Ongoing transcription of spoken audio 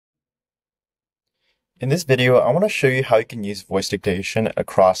In this video, I want to show you how you can use voice dictation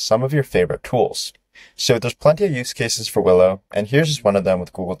across some of your favorite tools. So there's plenty of use cases for Willow, and here's just one of them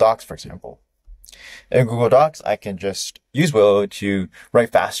with Google Docs, for example. In Google Docs, I can just use Willow to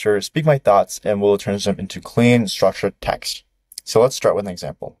write faster, speak my thoughts, and Willow turns them into clean, structured text. So let's start with an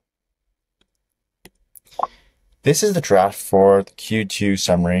example. This is the draft for the Q2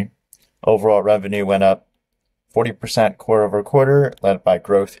 summary. Overall revenue went up 40% quarter over quarter, led by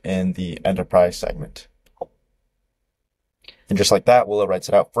growth in the enterprise segment. And just like that, Willow writes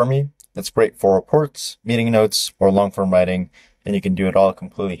it out for me. That's great for reports, meeting notes, or long-form writing, and you can do it all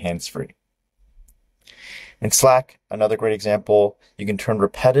completely hands-free. In Slack, another great example, you can turn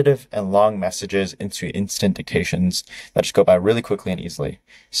repetitive and long messages into instant dictations that just go by really quickly and easily.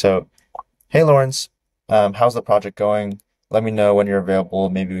 So, hey Lawrence, how's the project going? Let me know when you're available.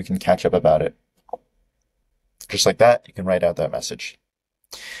 Maybe we can catch up about it. Just like that, you can write out that message.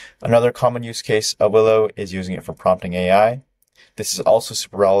 Another common use case of Willow is using it for prompting AI. This is also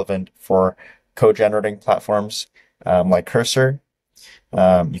super relevant for code generating platforms like Cursor.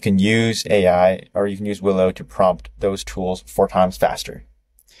 You can use AI or you can use Willow to prompt those tools 4 times faster.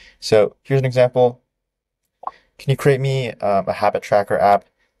 So here's an example. Can you create me a habit tracker app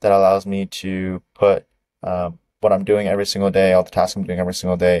that allows me to put what I'm doing every single day, all the tasks I'm doing every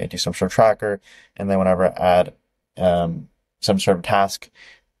single day into some sort of tracker, and then whenever I add some sort of task,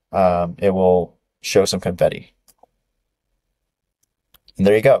 it will show some confetti. And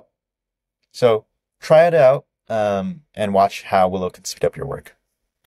there you go. So try it out and watch how Willow can speed up your work.